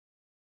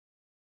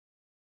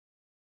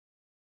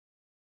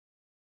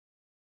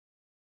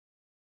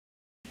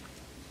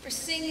for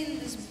singing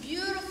this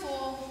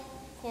beautiful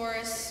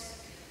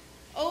chorus.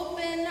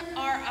 Open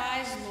our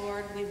eyes,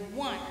 Lord. We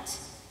want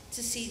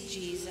to see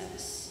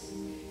Jesus,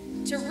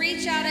 to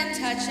reach out and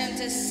touch him,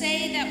 to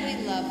say that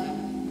we love him.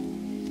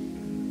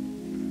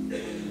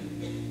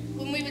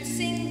 When we would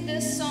sing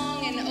this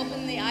song and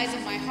open the eyes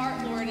of my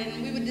heart, Lord,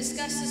 and we would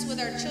discuss this with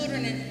our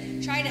children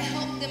and try to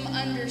help them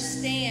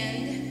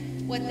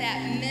understand what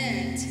that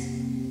meant.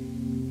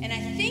 And I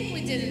think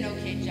we did an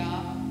okay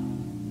job.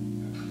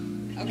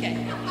 Okay.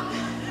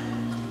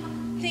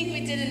 I think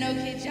we did an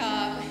okay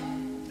job.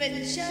 But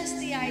just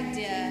the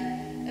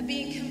idea of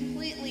being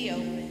completely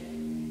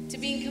open, to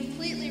being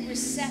completely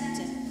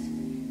receptive,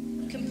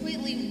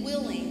 completely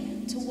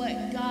willing to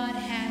what God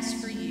has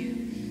for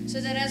you.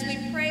 So that as we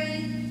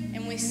pray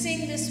and we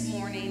sing this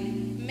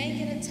morning, make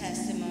it a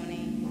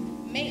testimony.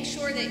 Make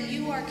sure that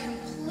you are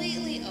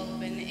completely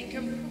open and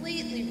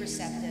completely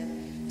receptive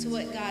to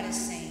what God is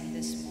saying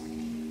this morning.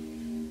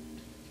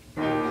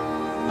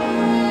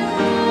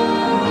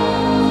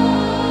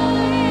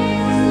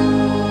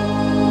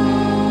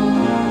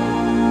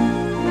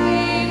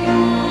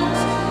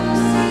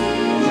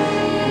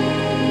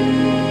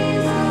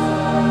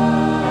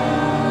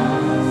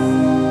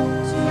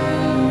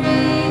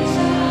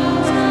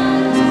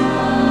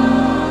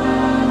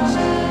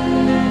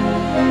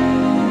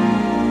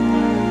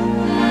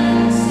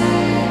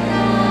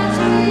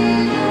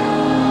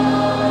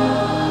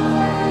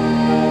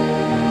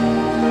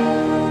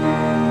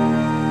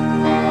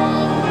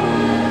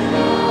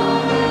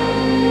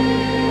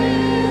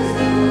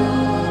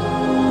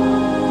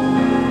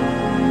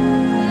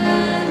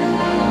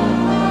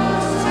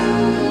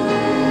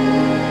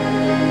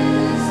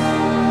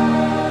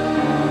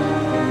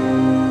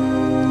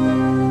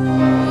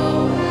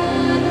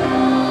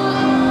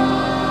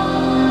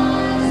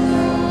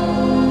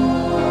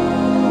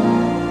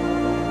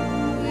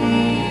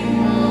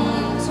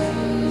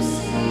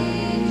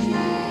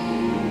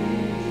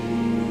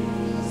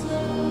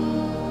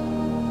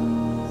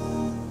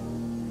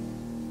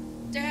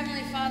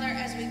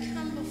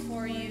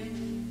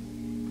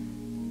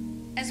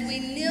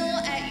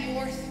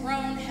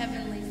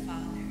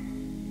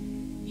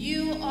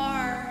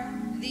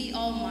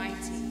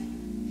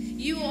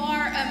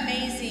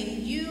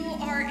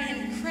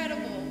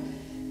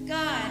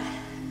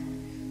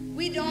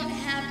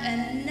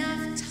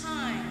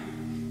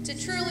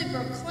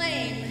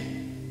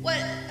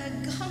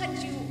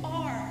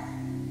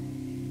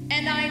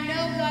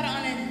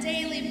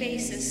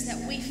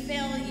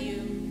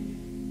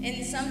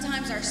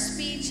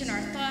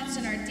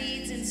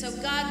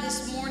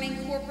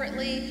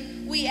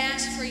 We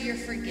ask for your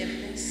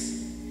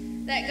forgiveness.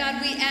 That,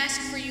 God, we ask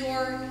for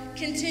your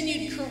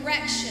continued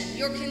correction,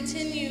 your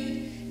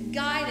continued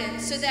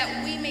guidance, so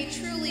that we may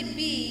truly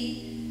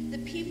be the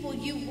people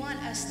you want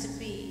us to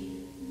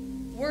be.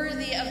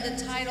 Worthy of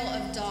the title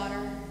of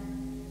daughter,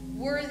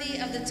 worthy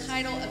of the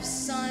title of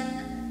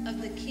son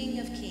of the King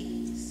of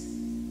Kings.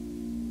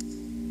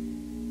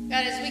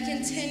 God, as we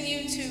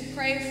continue to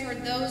pray for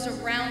those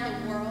around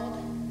the world,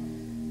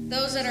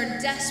 those that are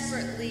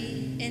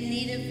desperately in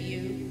need of you,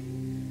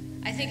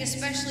 I think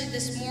especially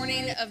this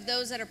morning of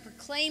those that are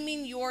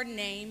proclaiming your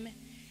name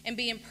and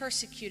being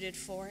persecuted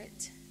for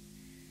it.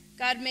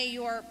 God, may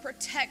your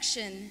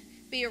protection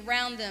be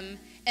around them,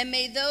 and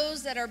may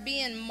those that are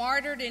being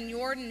martyred in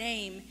your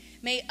name,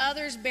 may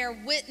others bear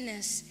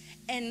witness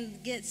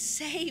and get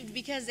saved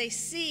because they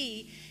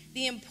see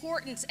the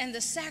importance and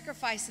the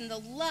sacrifice and the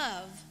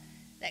love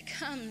that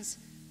comes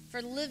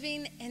for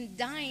living and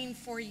dying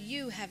for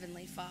you,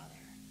 Heavenly Father.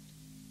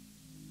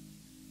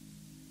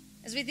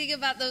 As we think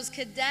about those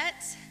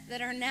cadets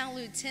that are now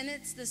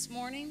lieutenants this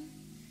morning,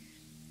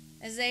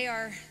 as they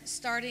are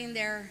starting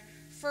their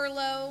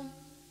furlough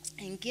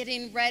and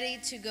getting ready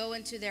to go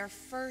into their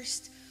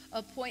first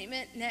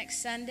appointment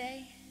next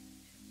Sunday,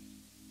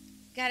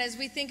 God, as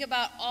we think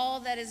about all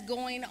that is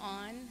going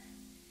on,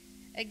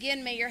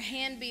 again, may your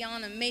hand be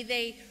on them. May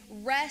they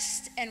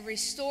rest and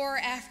restore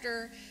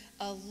after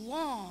a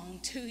long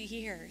 2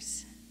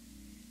 years,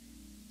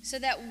 so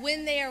that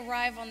when they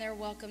arrive on their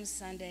welcome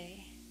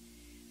Sunday,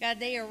 God,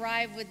 they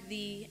arrive with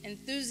the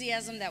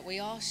enthusiasm that we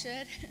all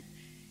should,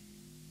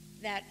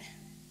 that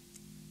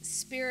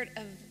spirit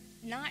of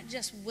not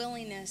just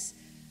willingness,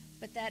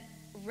 but that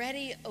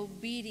ready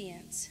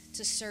obedience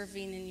to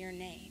serving in your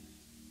name.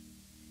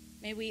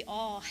 May we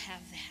all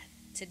have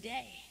that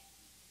today.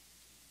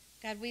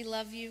 God, we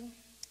love you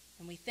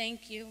and we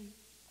thank you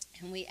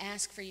and we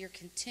ask for your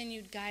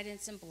continued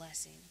guidance and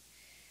blessing.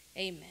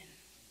 Amen.